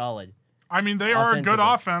rock solid. I mean, they are a good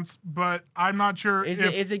offense, but I'm not sure is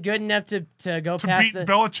it good enough to go to past beat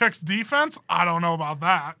Belichick's defense? I don't know about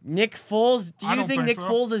that. Nick Foles. Do you think Nick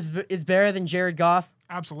Foles is better than Jared Goff?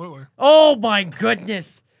 Absolutely. Oh my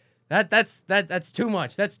goodness, that's too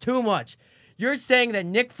much. That's too much. You're saying that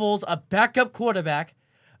Nick Foles, a backup quarterback,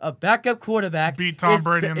 beat Tom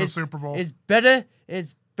Brady in the Super Bowl is better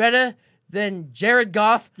than Jared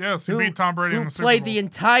Goff. Yes, he beat Tom Brady in the Super Bowl. Who played the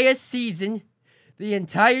entire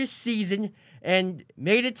season and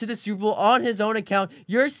made it to the Super Bowl on his own account.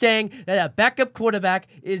 You're saying that a backup quarterback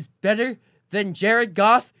is better than Jared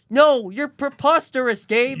Goff? No, you're preposterous,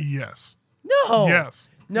 Gabe. Yes. No. Yes.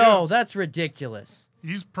 No, yes. That's ridiculous.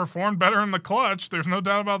 He's performed better in the clutch. There's no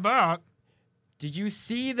doubt about that. Did you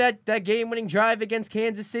see that game-winning drive against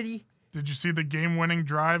Kansas City? Did you see the game-winning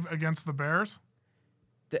drive against the Bears?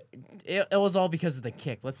 It was all because of the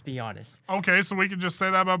kick, let's be honest. Okay, so we could just say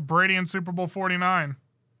that about Brady in Super Bowl 49.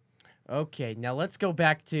 Okay, now let's go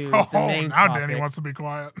back to the main now topic. Danny wants to be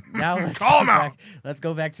quiet. Now let's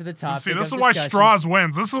go back to the topic. See, this is why Straws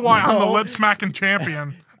wins. This is why I'm the lip-smacking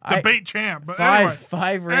champion. Debate champ. But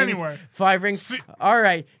five rings. Anyway. 5 rings. All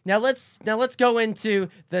right. Now let's go into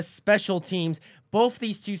the special teams. Both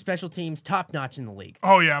these two special teams, top-notch in the league.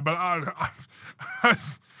 Oh, yeah, but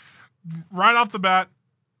right off the bat,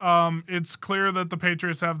 it's clear that the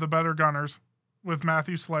Patriots have the better gunners with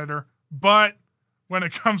Matthew Slater. But when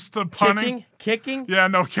it comes to punting... Kicking? Yeah,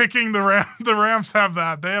 no, kicking, the Rams have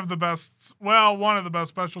that. They have the best... Well, one of the best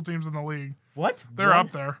special teams in the league. What? They're up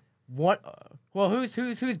there. What? Well,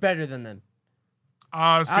 who's better than them?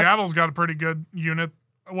 Seattle's got a pretty good unit.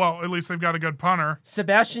 Well, at least they've got a good punter.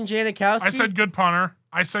 Sebastian Janikowski? I said good punter.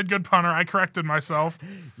 I corrected myself.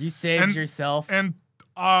 You saved yourself. And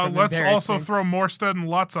let's also throw Morstead and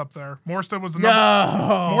Lutz up there. Morstead was the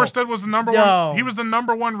number one. He was the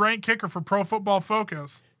number one ranked kicker for Pro Football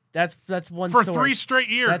Focus. That's one for source. 3 straight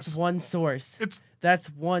years. That's one source. That's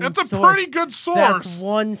a pretty good source. That's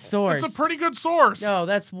one source. It's a pretty good source. No,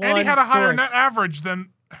 that's one. And he had a higher source. net average than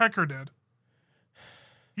Hecker did.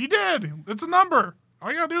 He did. It's a number.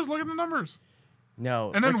 All you gotta do is look at the numbers.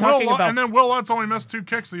 No. And then Will Lutz only missed 2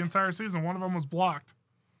 kicks the entire season. One of them was blocked.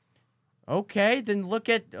 Okay, then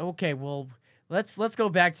well, let's go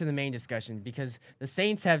back to the main discussion because the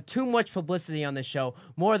Saints have too much publicity on the show,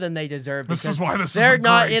 more than they deserve. This is why this they're is a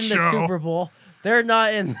not great in the show. Super Bowl. They're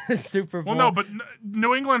not in the Super Bowl. Well, no, but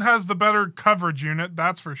New England has the better coverage unit,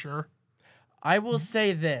 that's for sure. I will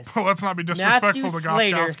say this. Let's not be disrespectful to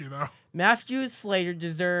Gostkowski, though. Matthew Slater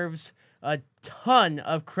deserves a ton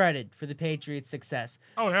of credit for the Patriots' success.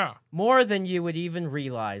 Oh, yeah. More than you would even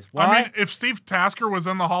realize. Why? I mean, if Steve Tasker was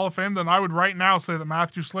in the Hall of Fame, then I would right now say that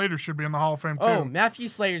Matthew Slater should be in the Hall of Fame, too. Oh, Matthew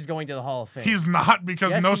Slater's going to the Hall of Fame. He's not,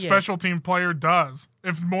 because Yes, no he special is. team player does.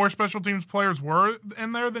 If more special teams players were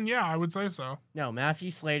in there, then yeah, I would say so. No,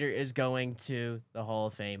 Matthew Slater is going to the Hall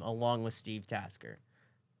of Fame along with Steve Tasker.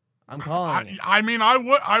 I'm calling it. I mean,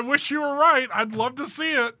 I wish you were right. I'd love to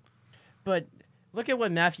see it. But look at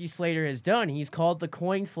what Matthew Slater has done. He's called the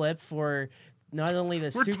coin flip for not only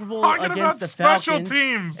the Super Bowl against the special Falcons,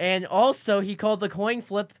 teams. and also he called the coin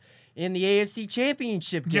flip in the AFC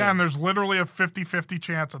Championship game. Yeah, and there's literally a 50-50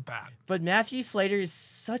 chance at that. But Matthew Slater is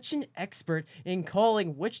such an expert in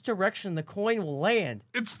calling which direction the coin will land.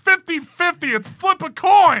 It's 50-50. It's flip a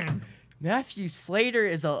coin. Matthew Slater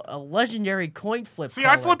is a legendary coin flip See,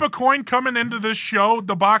 caller. I flip a coin coming into this show,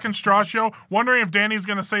 the Bach and Straw show, wondering if Danny's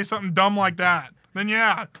going to say something dumb like that. Then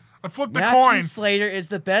yeah, I flipped the Matthew coin. Slater is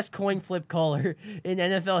the best coin flip caller in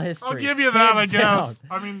NFL history. I'll give you that, Hands I guess.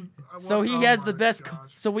 down. I mean, So he has the best.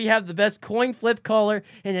 So we have the best coin flip caller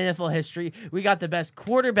in NFL history. We got the best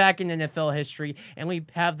quarterback in NFL history, and we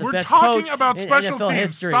have the best coach We're talking about in special NFL teams.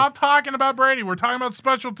 history. Stop talking about Brady. We're talking about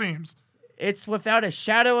special teams. It's without a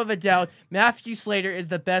shadow of a doubt. Matthew Slater is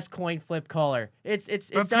the best coin flip caller. It's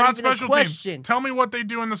That's not even special a question. teams. Tell me what they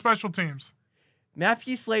do in the special teams.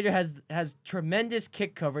 Matthew Slater has tremendous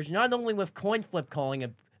kick coverage, not only with coin flip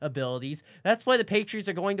calling abilities. That's why the Patriots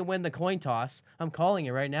are going to win the coin toss. I'm calling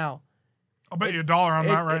it right now. I'll bet you $1 on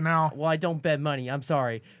that right now. Well, I don't bet money. I'm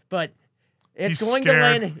sorry, but it's He's going scared. to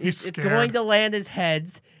land. He's It's scared. going to land as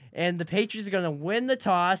heads, and the Patriots are going to win the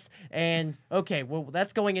toss. And okay, well,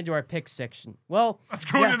 that's going into our pick section. Well, Let's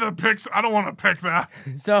go into the picks. I don't want to pick that.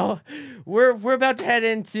 so we're about to head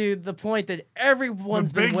into the point that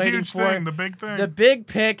everyone's been waiting huge for. thing. The big thing. The big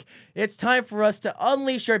pick. It's time for us to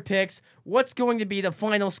unleash our picks. What's going to be the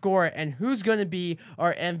final score, and who's going to be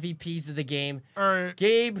our MVPs of the game? All right.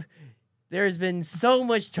 Gabe, there's been so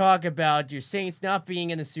much talk about your Saints not being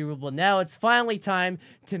in the Super Bowl. Now it's finally time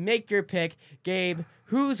to make your pick. Gabe,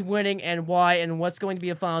 who's winning and why, and what's going to be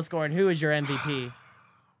a final score, and who is your MVP?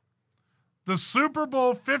 The Super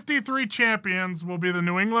Bowl 53 champions will be the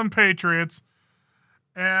New England Patriots.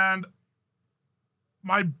 And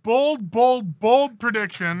my bold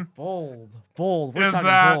prediction Bold. We're is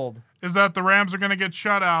talking bold. that the Rams are going to get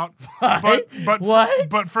shut out. What? But What?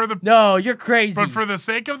 But for the No, you're crazy. But for the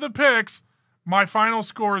sake of the picks, my final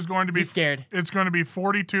score is going to be Be scared. It's going to be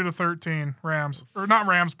 42-13 Rams. Or not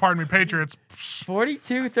Rams, pardon me, Patriots.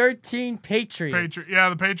 42-13 Patriots. Yeah,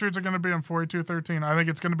 the Patriots are going to be on 42-13. I think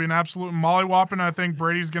it's going to be an absolute mollywhopping. I think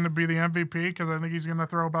Brady's going to be the MVP because I think he's going to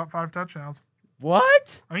throw about 5 touchdowns.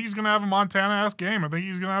 What? I think he's going to have a Montana-esque game. I think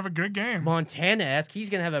he's going to have a good game. Montana-esque. He's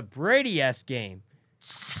going to have a Brady-esque game.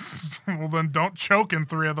 Well, then don't choke in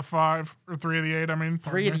 3 of the 5 or 3 of the 8. I mean,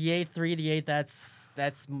 3 of the 8. That's.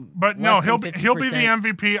 But less no, than he'll be the 50%.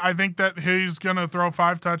 MVP. I think that he's going to throw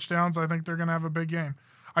 5 touchdowns. I think they're going to have a big game.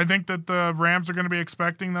 I think that the Rams are going to be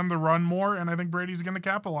expecting them to run more, and I think Brady's going to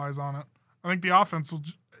capitalize on it. I think the offense will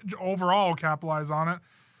overall capitalize on it.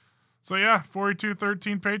 So yeah,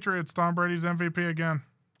 42-13 Patriots. Tom Brady's MVP again.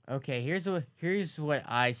 Okay, here's what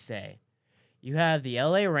I say. You have the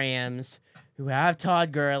LA Rams, who have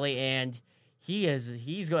Todd Gurley, and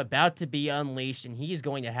he's about to be unleashed, and he's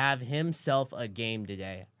going to have himself a game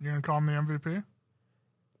today. You're gonna call him the MVP?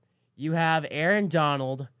 You have Aaron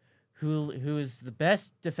Donald, who is the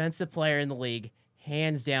best defensive player in the league,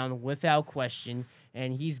 hands down, without question,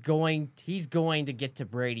 and he's going to get to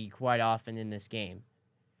Brady quite often in this game.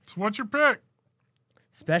 So what's your pick?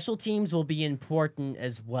 Special teams will be important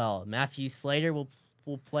as well. Matthew Slater will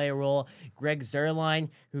will play a role. Greg Zuerlein,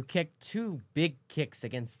 who kicked 2 big kicks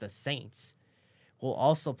against the Saints, will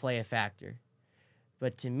also play a factor.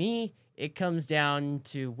 But to me, it comes down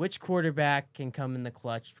to which quarterback can come in the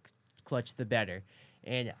clutch the better.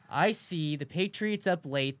 And I see the Patriots up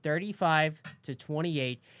late,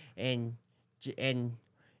 35-28, and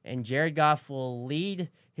Jared Goff will lead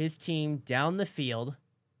his team down the field,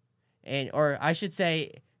 or I should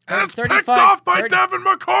say, and it's picked off by Devin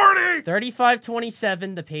McCourty.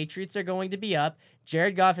 35-27, the Patriots are going to be up.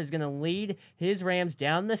 Jared Goff is going to lead his Rams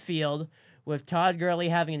down the field, with Todd Gurley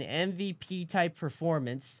having an MVP-type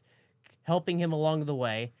performance, helping him along the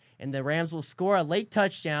way. And the Rams will score a late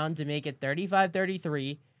touchdown to make it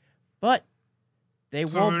 35-33, but they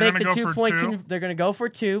won't make the 2-point. They're going to go for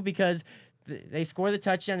 2 because they score the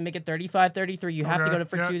touchdown to make it 35-33. You have to go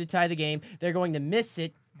for 2 to tie the game. They're going to miss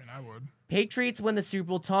it. I mean, I would. Patriots win the Super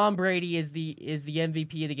Bowl. Tom Brady is the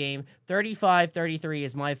MVP of the game. 35-33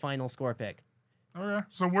 is my final score pick. Okay,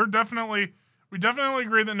 so we definitely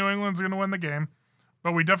agree that New England's going to win the game,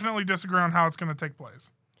 but we definitely disagree on how it's going to take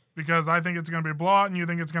place. Because I think it's going to be a blowout, and you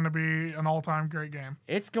think it's going to be an all-time great game.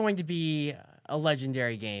 It's going to be a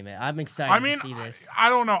legendary game. I'm excited to see this. I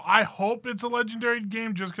don't know. I hope it's a legendary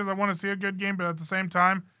game just because I want to see a good game, but at the same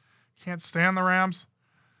time, can't stand the Rams.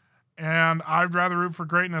 And I'd rather root for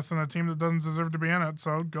greatness than a team that doesn't deserve to be in it.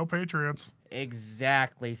 So go Patriots.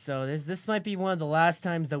 Exactly. So this might be one of the last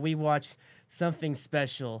times that we watch something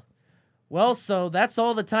special. Well, so that's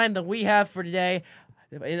all the time that we have for today.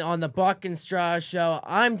 On the Buck and Strauss Show,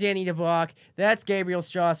 I'm Danny DeBach. That's Gabriel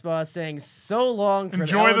Strasbaugh saying so long from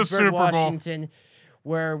Enjoy the Super Bowl, Washington,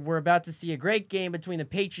 where we're about to see a great game between the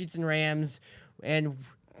Patriots and Rams. And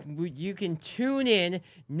you can tune in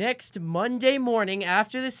next Monday morning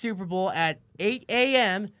after the Super Bowl at 8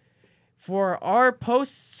 a.m. for our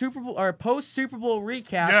post-Super Bowl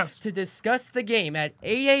recap to discuss the game at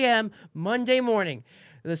 8 a.m. Monday morning.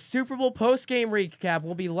 The Super Bowl post-game recap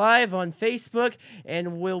will be live on Facebook,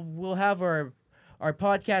 and we'll have our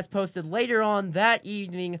podcast posted later on that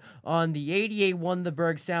evening on the 88 Won the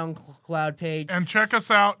Berg SoundCloud page. And check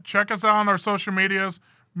us out. Check us out on our social medias.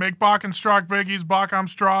 Make Bach and Strock biggies. Bach, I'm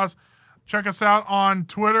Straws. Check us out on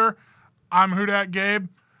Twitter. I'm Houdat Gabe.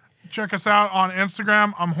 Check us out on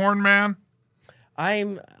Instagram. I'm Hornman.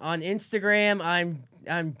 I'm on Instagram. I'm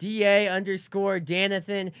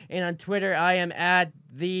DA_Danathan, and on Twitter I am at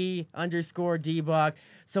 @the_DBach.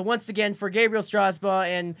 So once again, for Gabriel Strasbaugh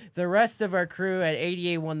and the rest of our crew at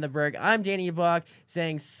 88 Won the Berg, I'm Danny Bach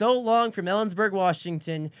saying so long from Ellensburg,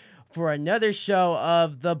 Washington, for another show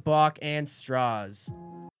of the Bach and Straws.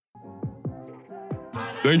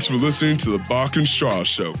 Thanks for listening to the Bach and Straws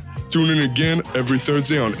Show. Tune in again every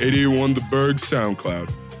Thursday on 88 Won the Berg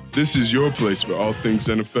SoundCloud. This is your place for all things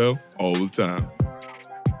NFL all the time.